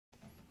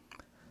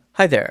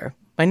Hi there,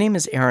 my name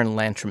is Aaron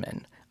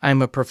Lanterman.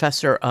 I'm a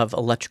professor of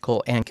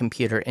electrical and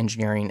computer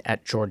engineering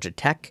at Georgia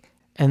Tech,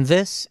 and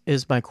this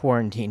is my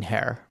quarantine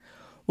hair.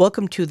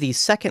 Welcome to the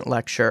second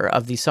lecture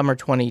of the summer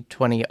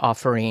 2020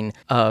 offering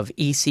of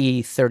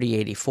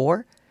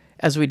ECE3084.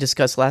 As we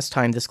discussed last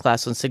time, this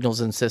class on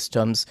signals and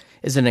systems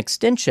is an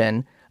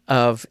extension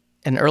of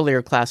an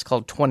earlier class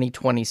called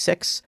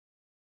 2026,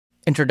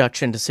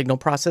 Introduction to Signal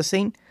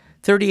Processing.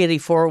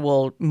 3084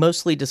 will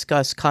mostly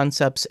discuss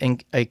concepts in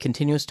a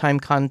continuous time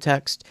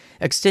context,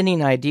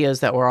 extending ideas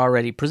that were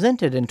already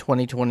presented in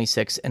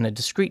 2026 in a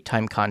discrete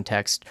time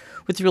context,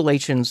 with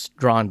relations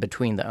drawn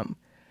between them.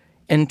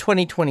 In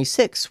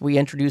 2026, we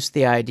introduced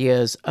the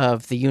ideas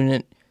of the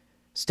unit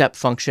step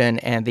function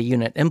and the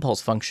unit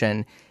impulse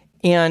function,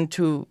 and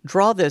to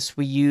draw this,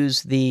 we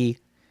use the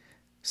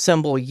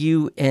symbol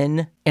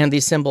UN and the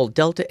symbol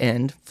delta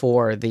N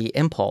for the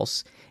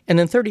impulse,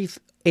 and in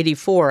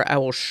 3084, I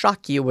will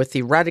shock you with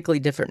the radically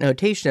different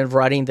notation of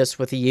writing this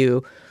with a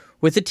U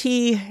with a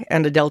T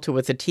and a delta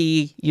with a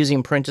T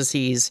using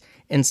parentheses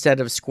instead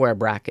of square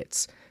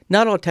brackets.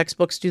 Not all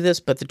textbooks do this,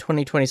 but the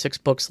 2026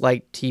 books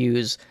like to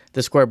use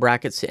the square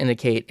brackets to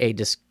indicate a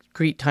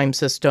discrete time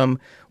system,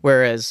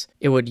 whereas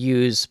it would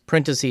use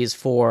parentheses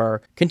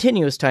for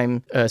continuous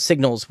time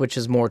signals, which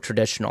is more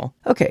traditional.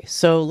 Okay,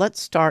 so let's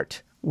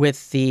start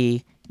with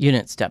the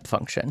unit step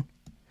function.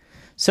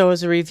 So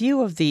as a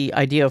review of the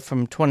idea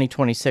from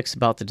 2026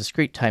 about the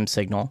discrete time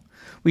signal,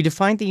 we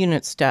defined the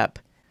unit step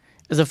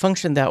as a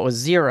function that was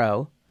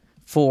 0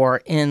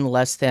 for n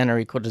less than or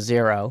equal to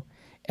 0.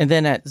 And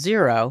then at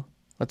 0,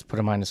 let's put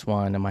a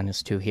 -1, a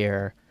 -2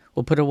 here.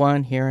 We'll put a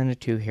 1 here and a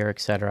 2 here,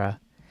 etc.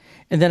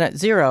 And then at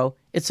 0,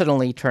 it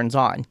suddenly turns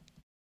on.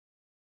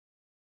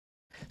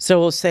 So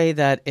we'll say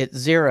that it's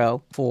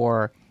 0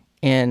 for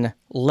n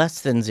less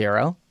than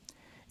 0.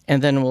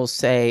 And then we'll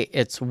say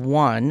it's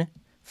 1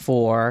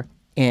 for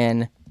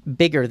n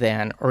bigger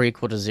than or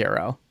equal to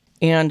 0.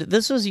 And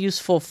this was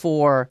useful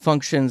for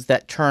functions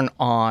that turn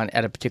on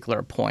at a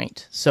particular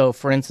point. So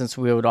for instance,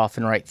 we would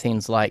often write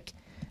things like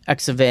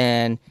x of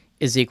n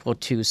is equal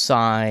to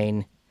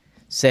sine,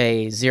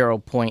 say,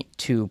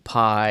 0.2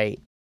 pi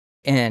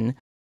n.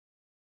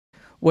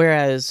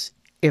 Whereas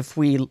if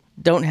we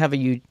don't have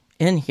a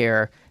un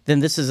here,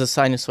 then this is a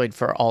sinusoid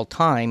for all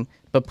time,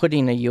 but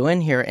putting a un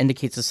here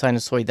indicates a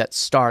sinusoid that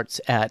starts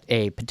at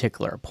a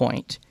particular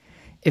point.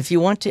 If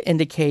you want to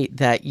indicate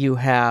that you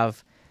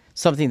have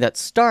something that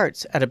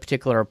starts at a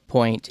particular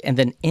point and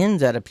then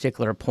ends at a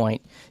particular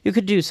point, you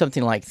could do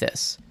something like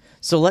this.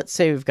 So let's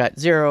say we've got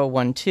 0,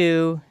 1,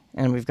 2,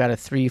 and we've got a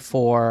 3,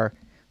 4,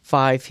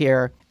 5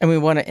 here, and we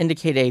want to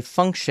indicate a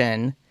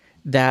function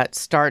that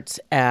starts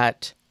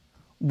at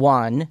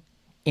 1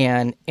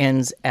 and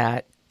ends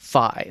at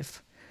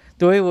 5.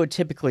 The way we would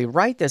typically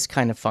write this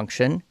kind of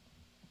function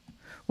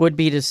would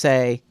be to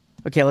say,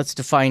 okay, let's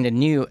define a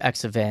new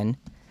x of n.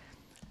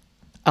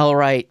 I'll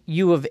write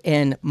u of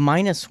n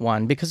minus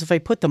 1, because if I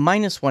put the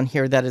 -1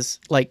 here, that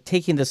is like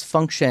taking this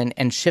function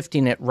and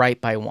shifting it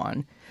right by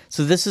 1.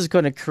 So this is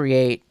going to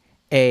create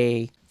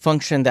a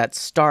function that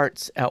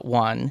starts at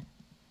 1,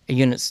 a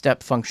unit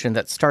step function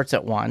that starts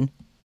at 1.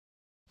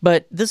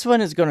 But this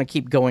one is going to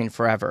keep going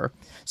forever.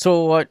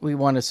 So what we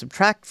want to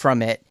subtract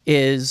from it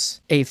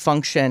is a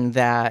function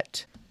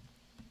that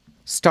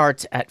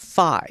starts at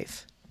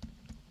 5.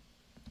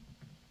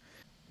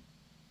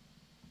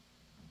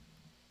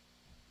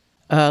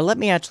 Let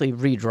me actually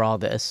redraw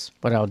this.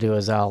 What I'll do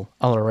is I'll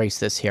erase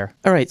this here.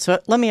 All right, so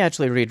let me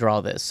actually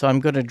redraw this. So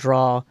I'm going to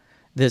draw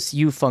this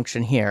u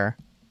function here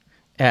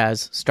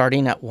as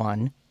starting at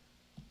 1.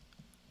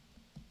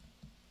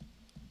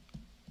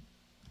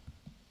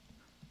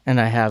 And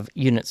I have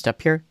unit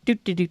step here. And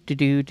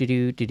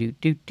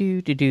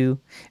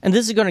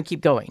this is going to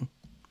keep going,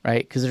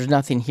 right? Because there's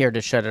nothing here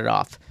to shut it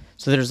off.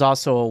 So there's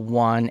also a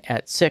 1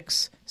 at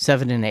 6,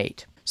 7, and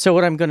 8. So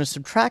what I'm going to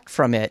subtract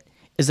from it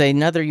is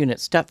another unit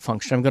step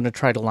function. I'm going to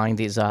try to line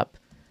these up.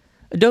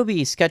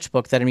 Adobe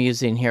Sketchbook that I'm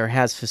using here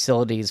has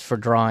facilities for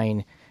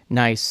drawing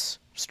nice,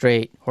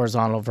 straight,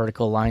 horizontal,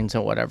 vertical lines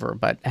and whatever,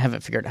 but I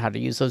haven't figured out how to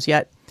use those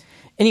yet.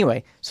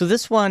 Anyway, so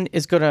this one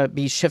is going to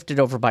be shifted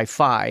over by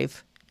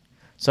 5.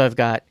 So I've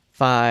got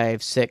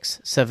 5,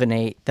 6, 7,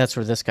 8. That's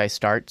where this guy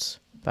starts.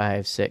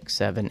 5, 6,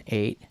 7,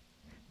 8,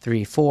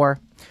 3, 4.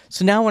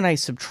 So now when I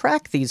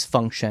subtract these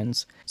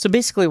functions, so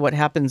basically what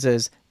happens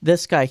is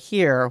this guy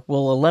here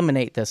will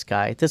eliminate this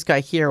guy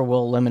here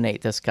will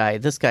eliminate this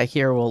guy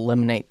here will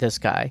eliminate this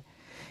guy.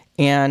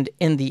 And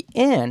in the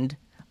end,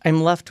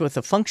 I'm left with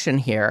a function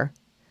here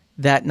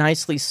that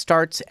nicely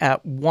starts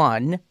at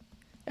 1,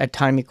 at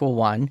time equal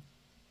 1,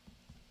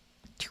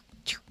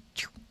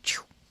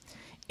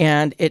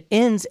 and it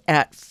ends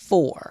at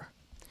 4.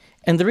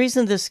 And the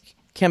reason this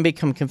can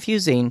become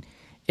confusing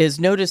is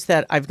notice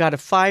that I've got a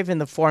 5 in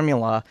the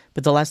formula,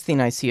 but the last thing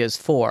I see is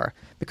 4,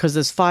 because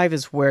this 5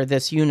 is where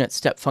this unit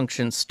step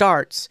function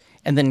starts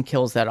and then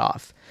kills that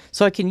off.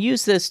 So I can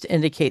use this to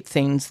indicate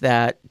things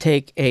that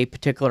take a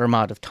particular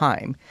amount of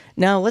time.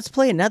 Now let's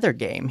play another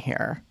game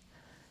here.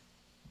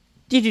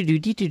 So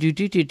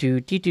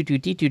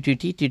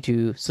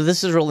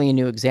this is really a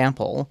new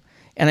example,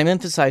 and I'm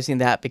emphasizing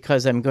that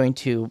because I'm going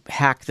to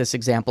hack this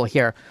example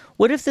here.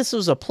 What if this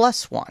was a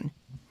plus 1?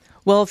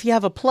 Well, if you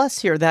have a plus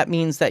here, that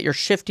means that you're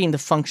shifting the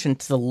function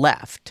to the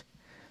left.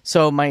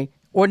 So my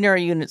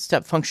ordinary unit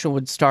step function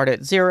would start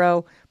at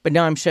 0, but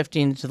now I'm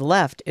shifting it to the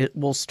left. It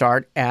will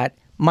start at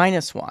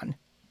 -1.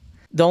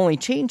 The only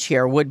change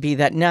here would be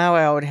that now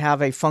I would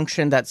have a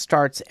function that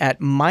starts at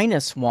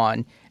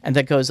 -1 and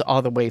that goes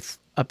all the way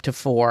up to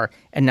 4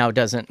 and now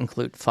doesn't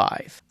include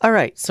 5. All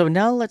right, so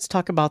now let's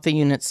talk about the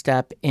unit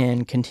step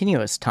in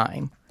continuous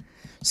time.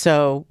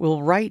 So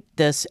we'll write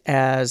this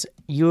as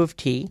u of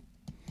t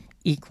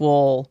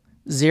equal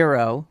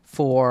 0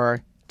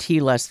 for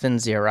t less than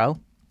 0.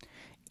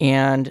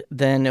 And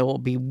then it will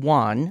be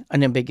 1,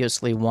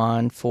 unambiguously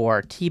 1,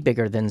 for t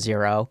bigger than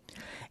 0.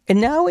 And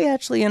now we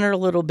actually enter a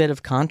little bit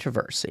of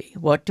controversy.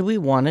 What do we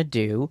want to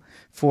do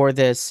for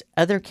this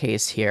other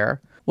case here?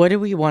 What do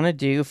we want to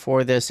do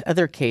for this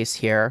other case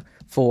here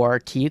for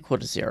t equal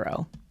to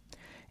 0?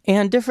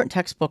 And different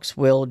textbooks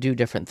will do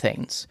different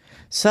things.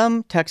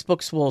 Some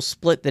textbooks will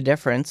split the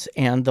difference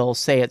and they'll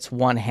say it's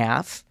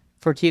 1/2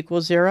 for t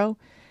equals 0.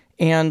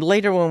 And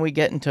later when we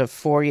get into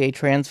Fourier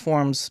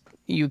transforms,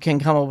 you can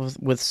come up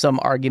with some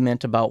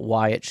argument about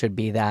why it should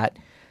be that.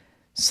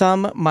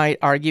 Some might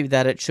argue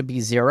that it should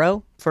be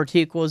 0 for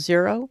t equals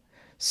 0.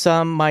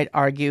 Some might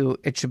argue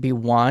it should be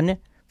 1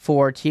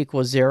 for t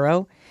equals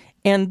 0.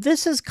 And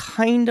this is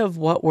kind of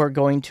what we're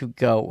going to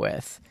go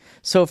with.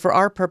 So for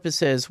our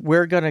purposes,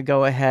 we're going to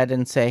go ahead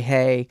and say,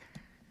 hey,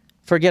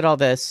 forget all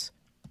this.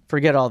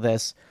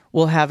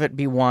 We'll have it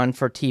be 1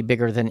 for t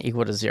bigger than or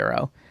equal to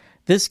 0.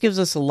 This gives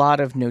us a lot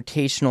of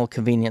notational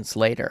convenience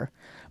later.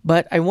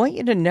 But I want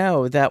you to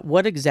know that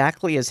what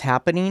exactly is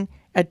happening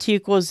at t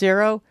equals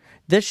 0,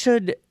 this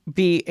should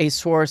be a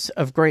source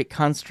of great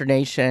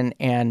consternation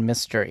and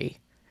mystery.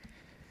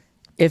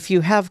 If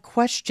you have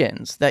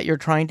questions that you're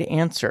trying to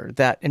answer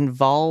that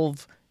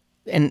involve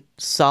a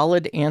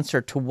solid answer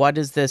to what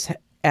is this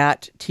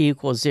at t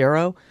equals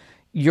 0,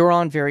 you're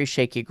on very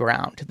shaky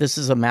ground. This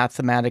is a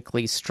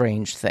mathematically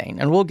strange thing.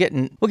 And we'll get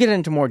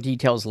into more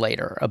details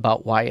later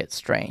about why it's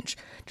strange.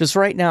 Just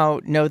right now,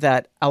 know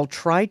that I'll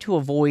try to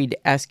avoid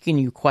asking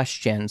you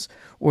questions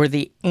where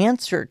the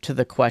answer to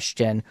the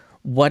question,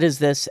 what is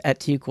this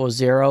at t equals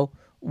 0,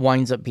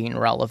 winds up being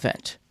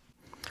relevant.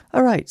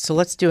 All right, so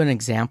let's do an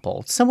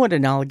example, somewhat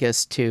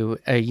analogous to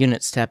a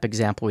unit step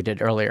example we did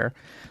earlier.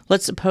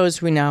 Let's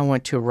suppose we now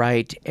want to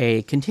write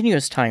a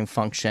continuous time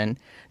function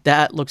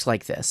that looks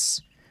like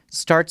this.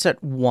 Starts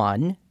at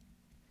 1,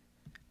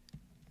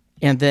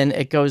 and then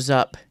it goes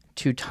up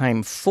to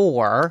time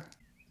 4,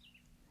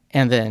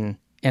 and then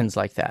ends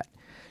like that.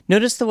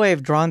 Notice the way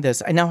I've drawn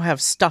this. I now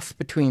have stuff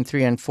between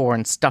 3 and 4,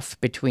 and stuff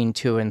between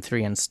 2 and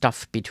 3, and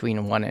stuff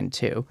between 1 and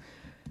 2.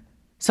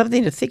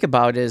 Something to think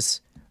about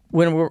is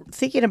when we're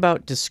thinking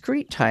about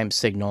discrete time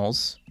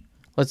signals,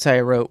 let's say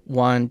I wrote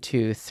 1,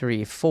 2,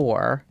 3,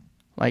 4,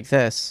 like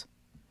this.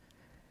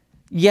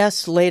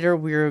 Yes, later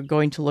we're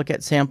going to look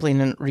at sampling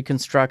and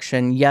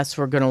reconstruction. Yes,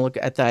 we're going to look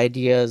at the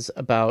ideas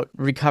about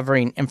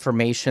recovering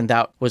information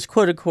that was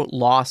quote-unquote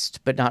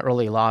lost, but not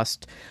really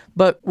lost.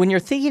 But when you're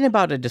thinking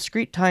about a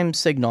discrete time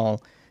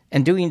signal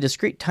and doing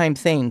discrete time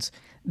things,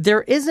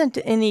 there isn't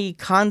any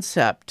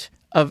concept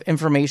of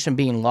information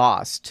being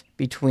lost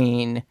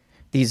between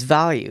these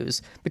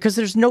values because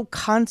there's no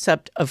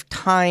concept of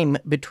time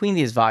between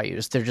these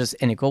values. They're just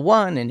n equal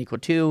 1, n equal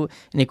 2,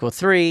 n equal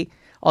 3,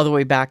 all the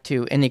way back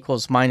to n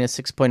equals minus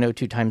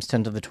 6.02 times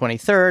 10 to the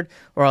 23rd,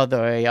 or all the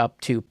way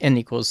up to n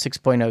equals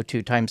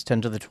 6.02 times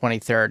 10 to the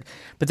 23rd.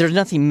 But there's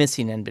nothing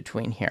missing in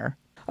between here.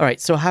 All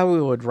right, so how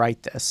we would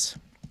write this.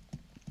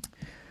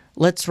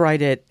 Let's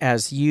write it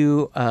as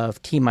u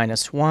of t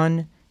minus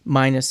 1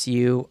 minus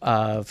u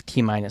of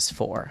t minus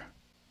 4.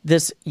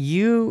 This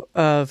u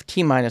of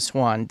t minus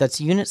 1,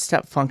 that's a unit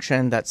step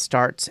function that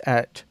starts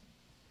at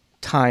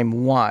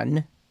time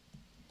 1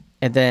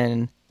 and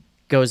then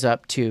goes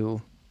up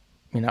to,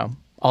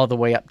 all the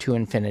way up to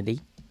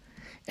infinity.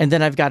 And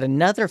then I've got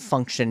another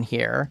function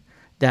here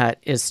that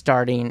is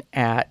starting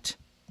at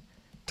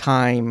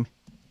time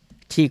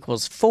t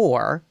equals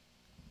 4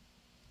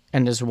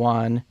 and is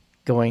 1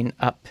 going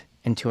up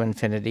into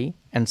infinity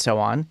and so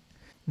on.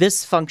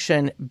 This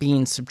function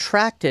being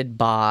subtracted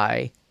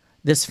by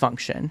this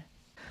function.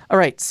 All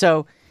right,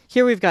 so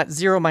here we've got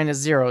 0 minus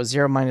 0,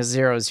 0 minus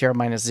 0, 0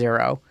 minus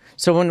 0.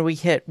 So when we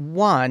hit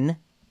 1,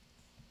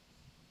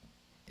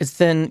 it's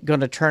then going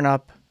to turn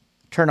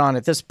on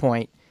at this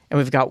point, and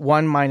we've got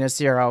 1 minus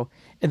 0.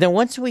 And then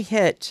once we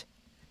hit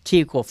t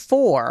equal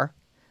 4,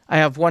 I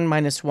have 1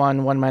 minus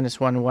 1, 1 minus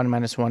 1, 1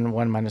 minus 1,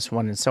 1 minus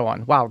 1, and so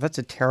on. Wow, that's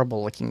a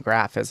terrible looking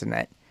graph, isn't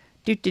it?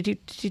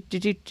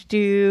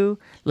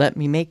 Let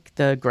me make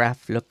the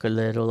graph look a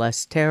little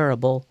less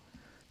terrible.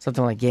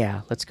 Something like,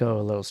 yeah, let's go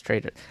a little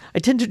straighter. I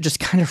tend to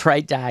just kind of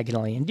write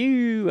diagonally and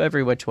do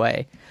every which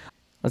way.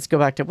 Let's go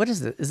back to, what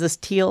is this? Is this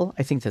teal?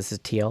 I think this is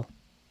teal.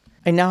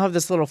 I now have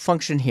this little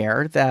function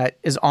here that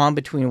is on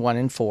between 1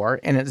 and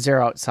 4, and it's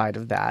 0 outside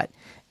of that.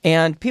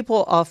 And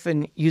people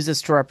often use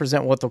this to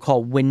represent what they'll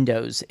call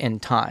windows in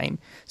time.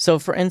 So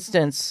for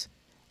instance,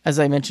 as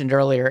I mentioned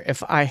earlier,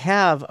 if I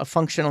have a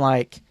function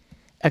like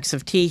x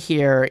of t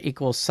here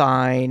equals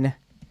sine,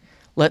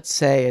 let's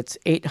say it's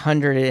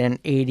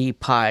 880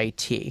 pi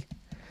t.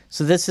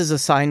 So this is a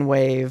sine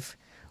wave.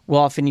 We'll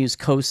often use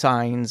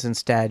cosines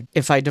instead.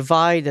 If I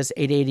divide this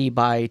 880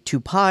 by 2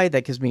 pi,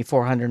 that gives me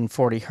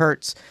 440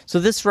 hertz. So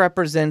this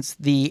represents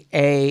the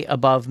A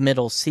above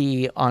middle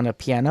C on a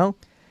piano.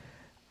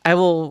 I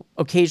will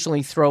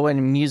occasionally throw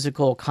in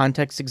musical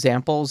context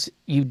examples.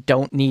 You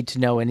don't need to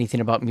know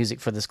anything about music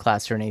for this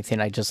class or anything.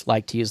 I just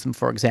like to use them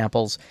for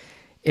examples.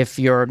 If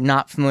you're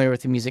not familiar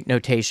with the music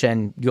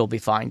notation, you'll be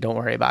fine. Don't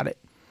worry about it.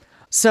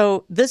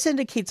 So this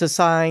indicates a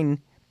sine.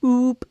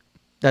 Oop.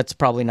 That's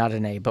probably not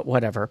an A, but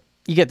whatever.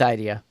 You get the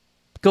idea.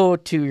 Go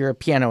to your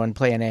piano and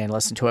play an A and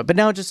listen to it. But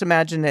now just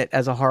imagine it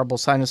as a horrible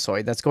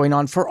sinusoid that's going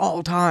on for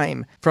all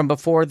time, from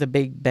before the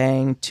Big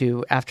Bang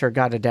to after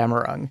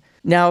Götterdämmerung.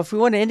 Now, if we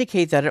want to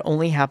indicate that it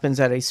only happens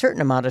at a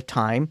certain amount of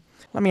time,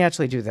 let me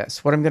actually do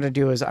this. What I'm going to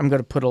do is I'm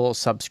going to put a little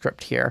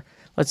subscript here.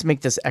 Let's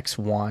make this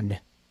x1,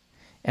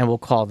 and we'll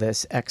call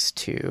this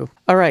x2.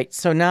 All right,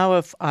 so now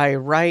if I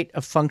write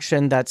a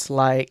function that's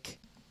like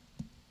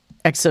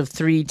x of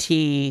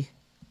 3t...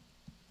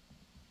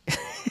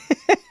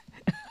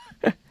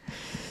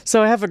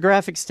 So I have a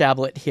graphics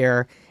tablet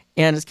here,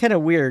 and it's kind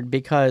of weird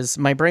because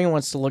my brain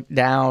wants to look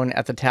down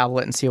at the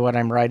tablet and see what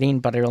I'm writing,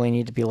 but I really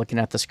need to be looking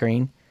at the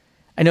screen.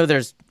 I know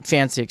there's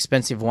fancy,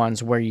 expensive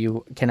ones where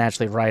you can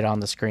actually write on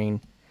the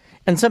screen.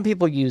 And some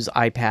people use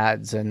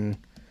iPads and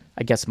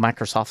I guess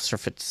Microsoft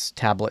Surface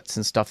tablets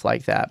and stuff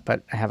like that,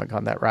 but I haven't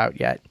gone that route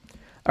yet.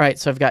 All right,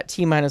 so I've got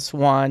t minus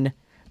 1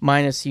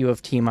 minus u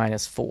of t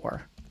minus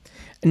 4.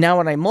 And now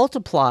when I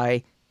multiply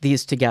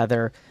these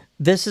together,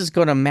 this is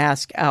going to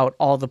mask out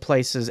all the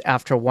places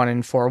after 1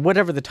 and 4,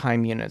 whatever the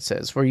time units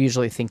is. We're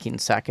usually thinking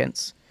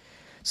seconds.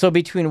 So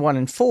between 1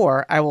 and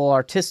 4, I will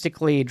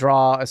artistically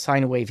draw a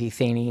sine wavy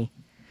thingy.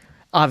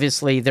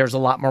 Obviously, there's a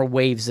lot more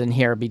waves in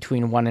here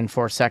between 1 and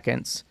 4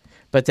 seconds,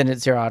 but then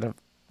it's 0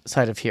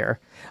 outside of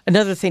here.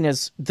 Another thing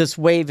is this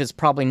wave is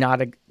probably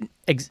not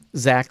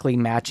exactly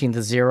matching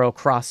the 0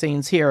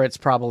 crossings here. It's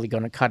probably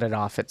going to cut it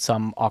off at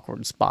some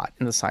awkward spot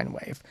in the sine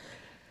wave.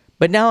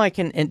 But now I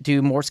can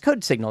do Morse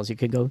code signals. You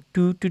could go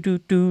do do do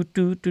do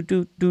do do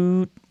do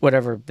do,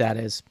 whatever that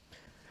is.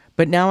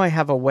 But now I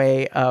have a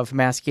way of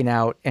masking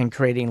out and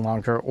creating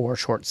longer or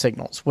short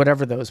signals,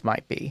 whatever those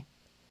might be.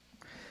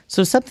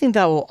 So something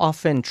that will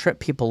often trip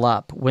people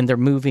up when they're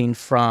moving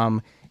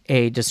from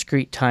a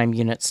discrete time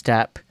unit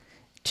step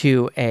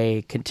to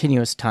a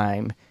continuous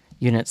time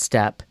unit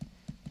step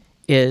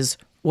is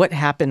what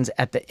happens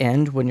at the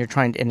end when you're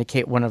trying to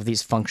indicate one of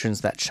these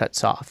functions that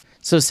shuts off.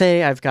 So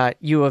say I've got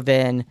u of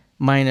n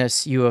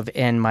minus u of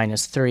n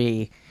minus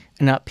 3,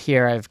 and up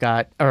here I've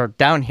got, or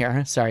down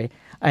here, sorry,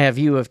 I have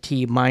u of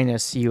t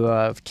minus u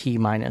of t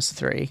minus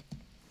 3.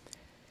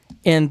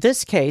 In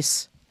this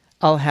case,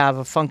 I'll have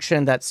a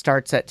function that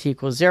starts at t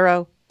equals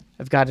 0.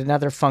 I've got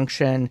another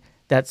function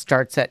that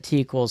starts at t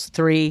equals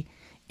 3,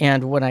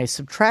 and when I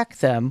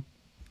subtract them,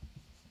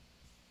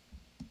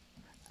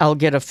 I'll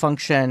get a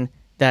function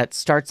that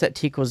starts at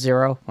t equals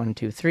 0, 1,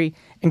 2, 3,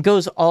 and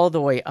goes all the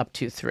way up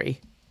to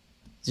 3.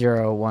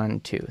 0, 1,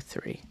 2,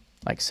 3,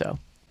 like so.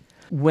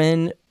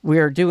 When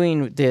we're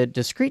doing the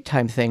discrete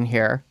time thing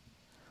here,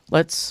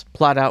 let's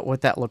plot out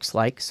what that looks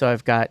like. So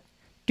I've got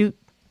doot,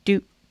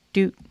 doot,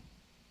 doot,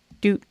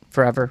 doot,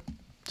 forever.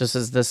 This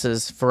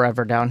is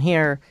forever down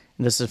here,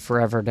 and this is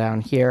forever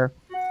down here.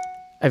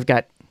 I've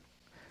got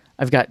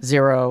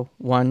 0,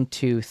 1,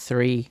 2,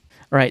 3.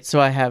 All right, so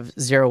I have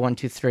 0, 1,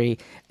 2, 3.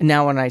 And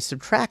now when I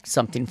subtract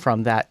something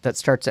from that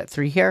starts at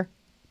 3 here,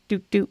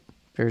 doot, doot,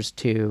 here's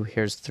 2,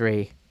 here's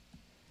 3.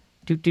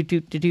 Doot, doot,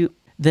 doot, doot, doot.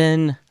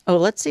 Then, oh,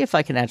 let's see if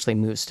I can actually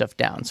move stuff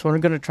down. So what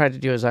I'm going to try to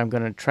do is I'm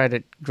going to try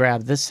to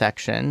grab this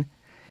section.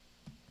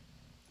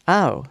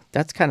 Oh,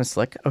 that's kind of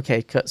slick.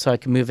 Okay, so I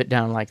can move it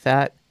down like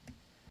that.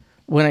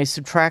 When I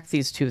subtract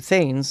these two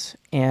things,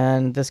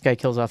 and this guy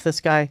kills off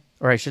this guy,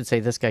 or I should say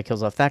this guy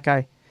kills off that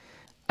guy,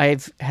 I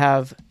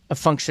have a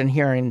function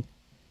here in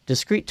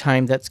discrete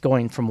time that's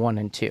going from 1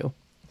 and 2.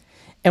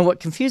 And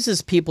what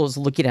confuses people is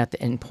looking at the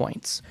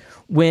endpoints.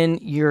 When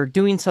you're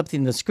doing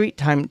something in the discrete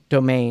time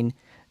domain,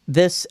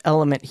 this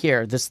element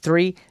here, this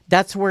 3,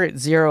 that's where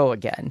it's 0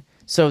 again.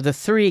 So the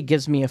 3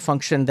 gives me a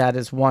function that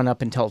is 1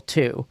 up until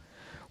 2.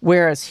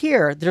 Whereas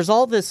here, there's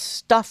all this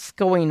stuff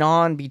going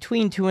on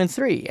between 2 and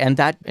 3, and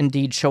that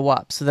indeed show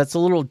up. So that's a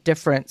little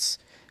difference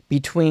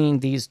between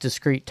these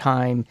discrete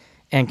time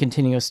and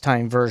continuous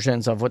time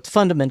versions of what's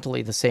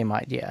fundamentally the same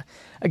idea.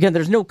 Again,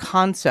 there's no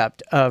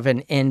concept of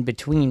an n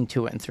between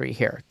 2 and 3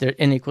 here. There,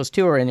 n equals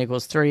 2 or n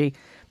equals 3,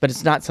 but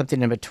it's not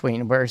something in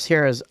between, whereas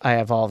here is I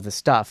have all of this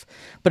stuff.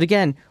 But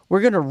again,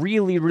 we're going to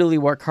really, really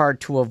work hard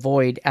to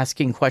avoid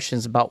asking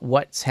questions about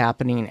what's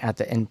happening at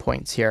the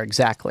endpoints here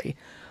exactly.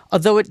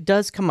 Although it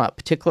does come up,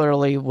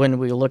 particularly when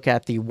we look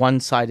at the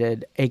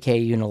one-sided, aka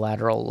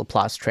unilateral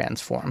Laplace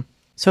transform.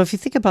 So if you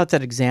think about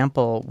that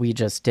example we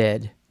just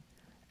did,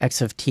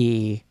 x of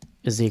t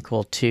is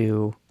equal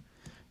to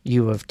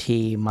u of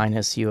t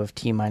minus u of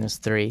t minus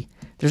 3.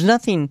 There's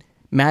nothing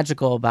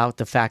magical about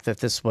the fact that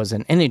this was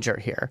an integer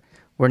here.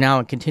 We're now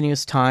in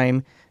continuous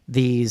time.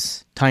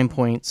 These time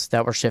points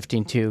that we're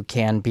shifting to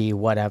can be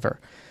whatever.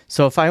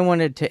 So if I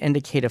wanted to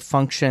indicate a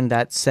function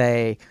that,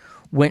 say,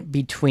 went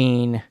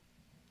between,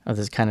 oh, this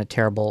is kind of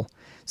terrible,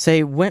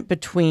 say went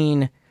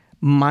between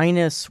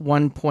minus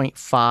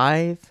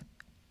 1.5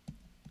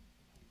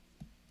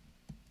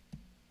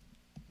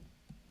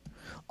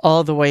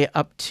 all the way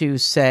up to,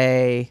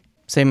 say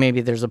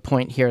maybe there's a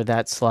point here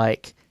that's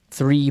like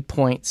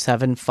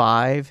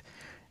 3.75.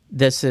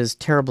 This is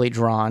terribly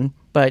drawn,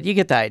 but you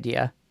get the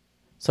idea.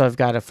 So I've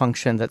got a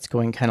function that's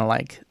going kind of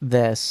like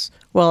this.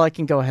 Well, I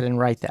can go ahead and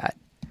write that.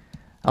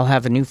 I'll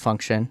have a new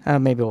function.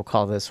 Maybe we'll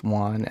call this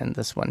 1 and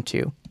this one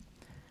 2.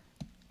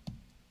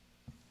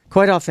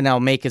 Quite often I'll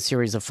make a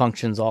series of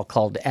functions all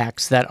called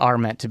x that are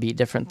meant to be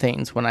different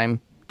things when I'm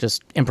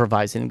just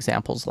improvising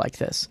examples like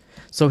this.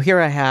 So here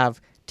I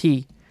have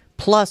t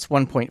plus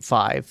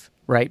 1.5,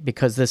 right,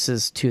 because this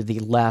is to the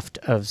left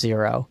of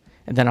 0.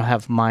 And then I'll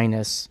have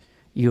minus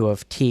u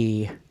of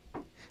t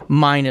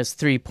minus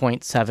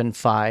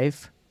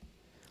 3.75,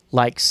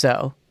 like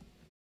so.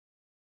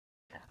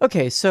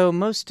 Okay, so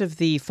most of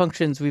the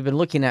functions we've been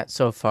looking at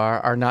so far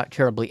are not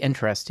terribly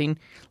interesting.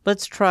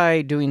 Let's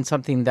try doing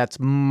something that's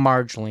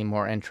marginally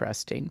more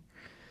interesting.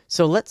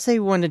 So let's say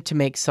we wanted to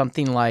make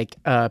something like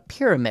a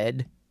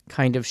pyramid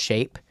kind of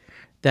shape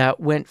that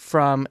went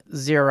from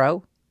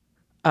 0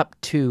 up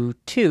to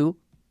 2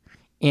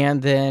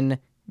 and then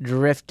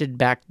drifted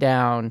back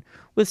down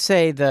with,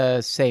 say,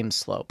 the same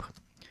slope.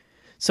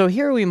 So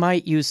here we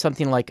might use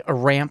something like a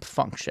ramp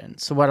function.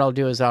 So what I'll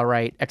do is I'll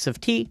write x of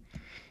t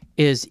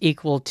is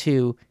equal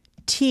to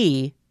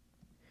t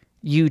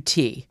ut.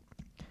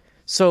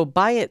 So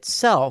by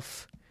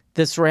itself,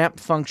 this ramp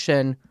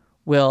function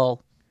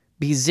will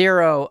be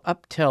 0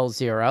 up till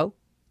 0.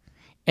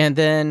 And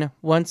then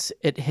once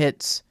it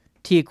hits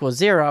t equals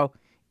 0,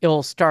 it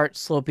will start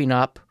sloping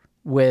up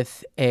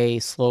with a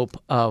slope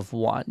of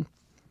 1.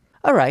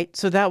 All right,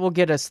 so that will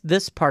get us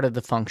this part of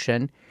the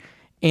function.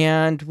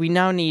 And we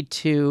now need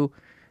to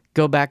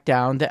go back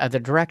down the other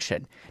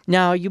direction.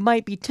 Now, you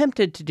might be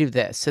tempted to do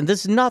this, and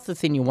this is not the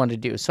thing you want to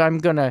do. So I'm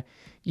going to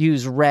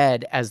use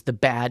red as the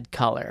bad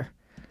color.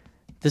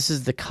 This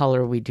is the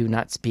color we do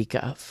not speak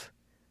of.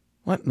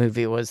 What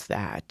movie was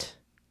that?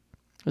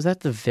 Was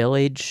that The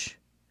Village?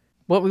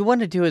 What we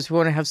want to do is we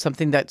want to have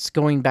something that's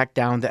going back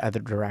down the other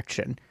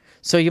direction.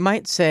 So you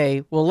might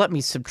say, well, let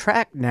me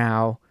subtract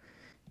now.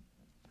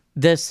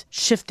 This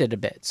shifted a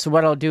bit. So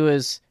what I'll do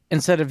is,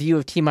 instead of u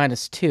of t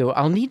minus 2,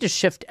 I'll need to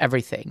shift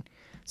everything.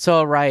 So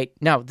I'll write,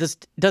 no, this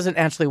doesn't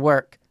actually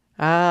work.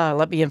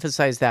 Let me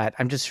emphasize that.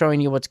 I'm just showing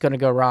you what's going to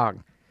go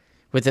wrong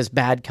with this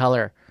bad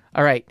color.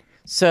 All right,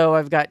 so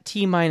I've got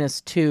t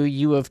minus 2,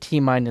 u of t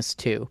minus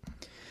 2.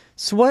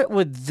 So what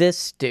would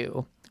this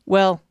do?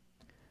 Well,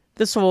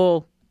 this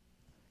will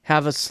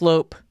have a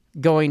slope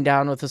going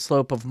down with a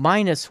slope of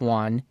minus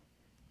 1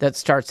 that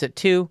starts at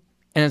 2,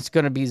 and it's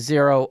going to be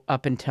 0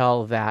 up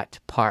until that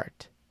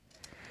part.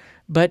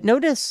 But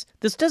notice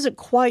this doesn't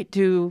quite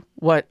do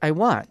what I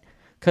want,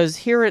 because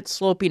here it's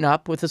sloping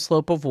up with a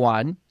slope of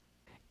 1,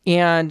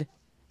 and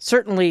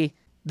certainly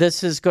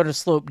this is going to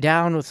slope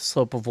down with a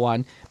slope of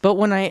 1. But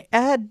when I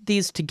add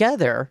these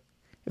together,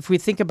 if we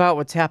think about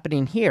what's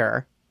happening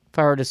here, if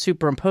I were to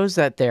superimpose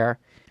that there,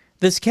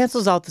 this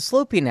cancels out the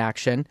sloping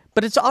action,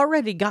 but it's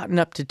already gotten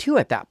up to 2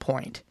 at that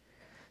point.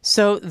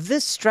 So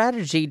this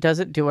strategy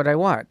doesn't do what I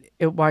want.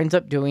 It winds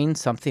up doing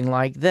something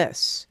like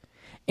this.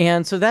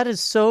 And so that is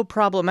so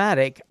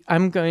problematic.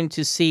 I'm going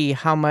to see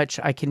how much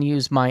I can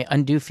use my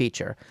undo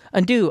feature.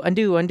 Undo,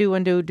 undo, undo,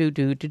 undo, do,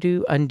 do, do,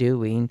 do,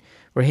 undoing.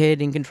 We're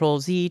hitting Control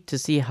Z to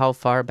see how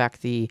far back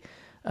the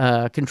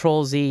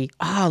Control Z.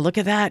 Look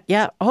at that.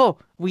 Yeah. Oh,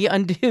 we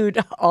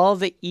undid all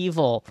the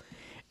evil.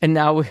 And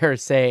now we are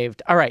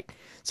saved. All right.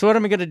 So what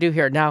am I going to do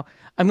here? Now,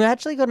 I'm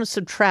actually going to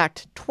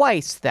subtract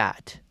twice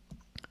that.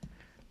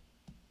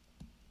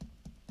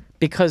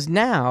 Because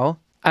now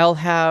I'll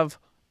have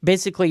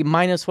basically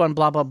minus 1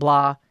 blah, blah,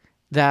 blah,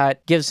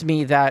 that gives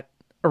me that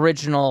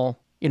original,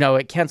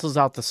 it cancels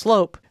out the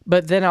slope.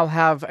 But then I'll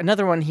have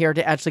another one here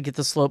to actually get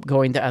the slope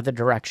going the other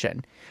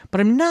direction. But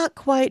I'm not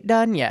quite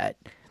done yet.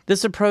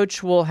 This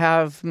approach will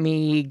have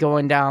me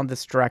going down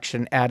this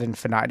direction ad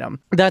infinitum.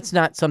 That's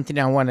not something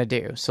I want to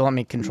do. So let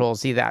me Control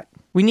Z that.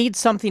 We need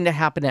something to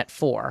happen at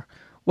 4.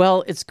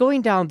 Well, it's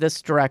going down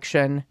this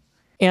direction.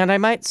 And I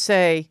might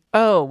say,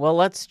 oh, well,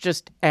 let's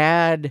just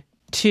add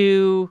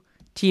 2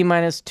 t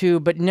minus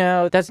 2, but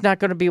no, that's not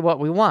going to be what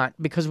we want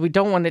because we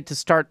don't want it to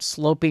start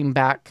sloping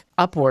back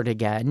upward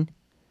again.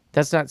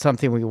 That's not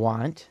something we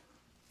want.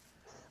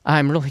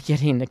 I'm really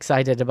getting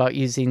excited about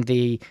using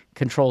the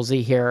Control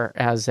Z here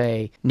as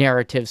a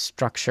narrative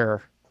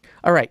structure.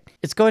 All right,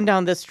 it's going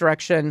down this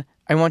direction.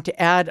 I want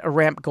to add a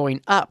ramp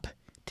going up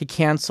to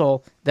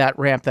cancel that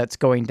ramp that's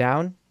going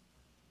down.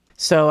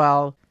 So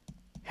I'll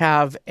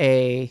have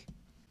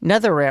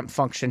another ramp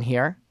function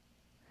here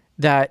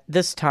that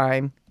this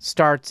time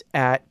starts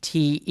at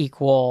t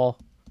equal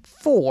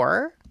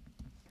 4,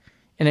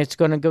 and it's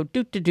going to go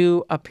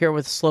do up here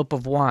with a slope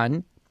of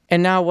 1.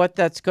 And now what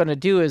that's going to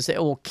do is it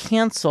will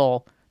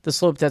cancel the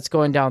slope that's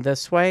going down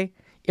this way.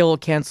 It will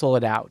cancel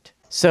it out.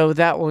 So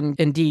that will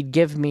indeed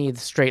give me the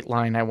straight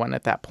line I want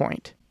at that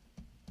point.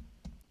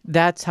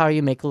 That's how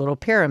you make a little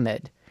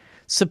pyramid.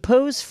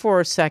 Suppose for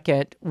a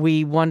second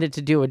we wanted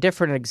to do a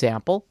different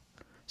example.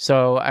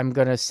 So I'm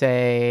going to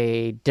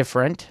say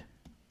different.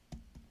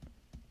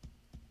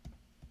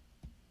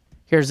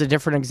 Here's a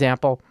different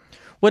example.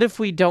 What if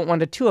we don't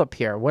want a 2 up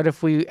here? What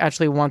if we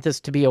actually want this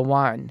to be a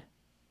 1?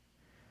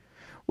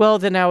 Well,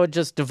 then I would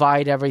just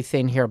divide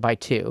everything here by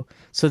 2.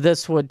 So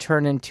this would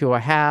turn into a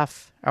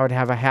half. I would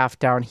have a half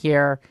down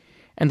here.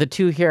 And the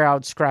 2 here, I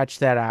would scratch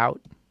that out.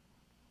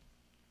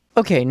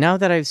 Okay, now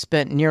that I've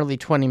spent nearly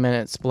 20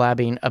 minutes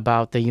blabbing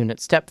about the unit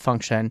step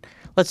function,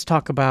 let's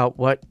talk about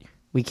what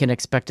we can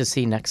expect to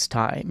see next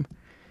time.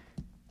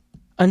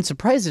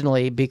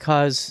 Unsurprisingly,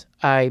 because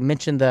I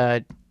mentioned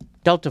the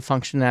delta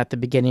function at the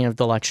beginning of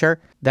the lecture,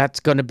 that's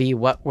going to be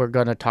what we're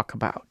going to talk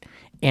about.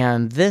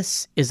 And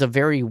this is a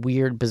very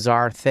weird,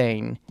 bizarre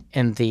thing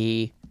in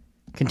the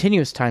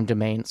continuous time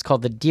domain. It's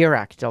called the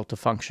Dirac delta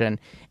function,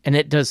 and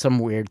it does some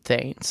weird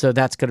things. So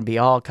that's going to be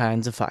all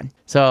kinds of fun.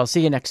 So I'll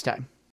see you next time.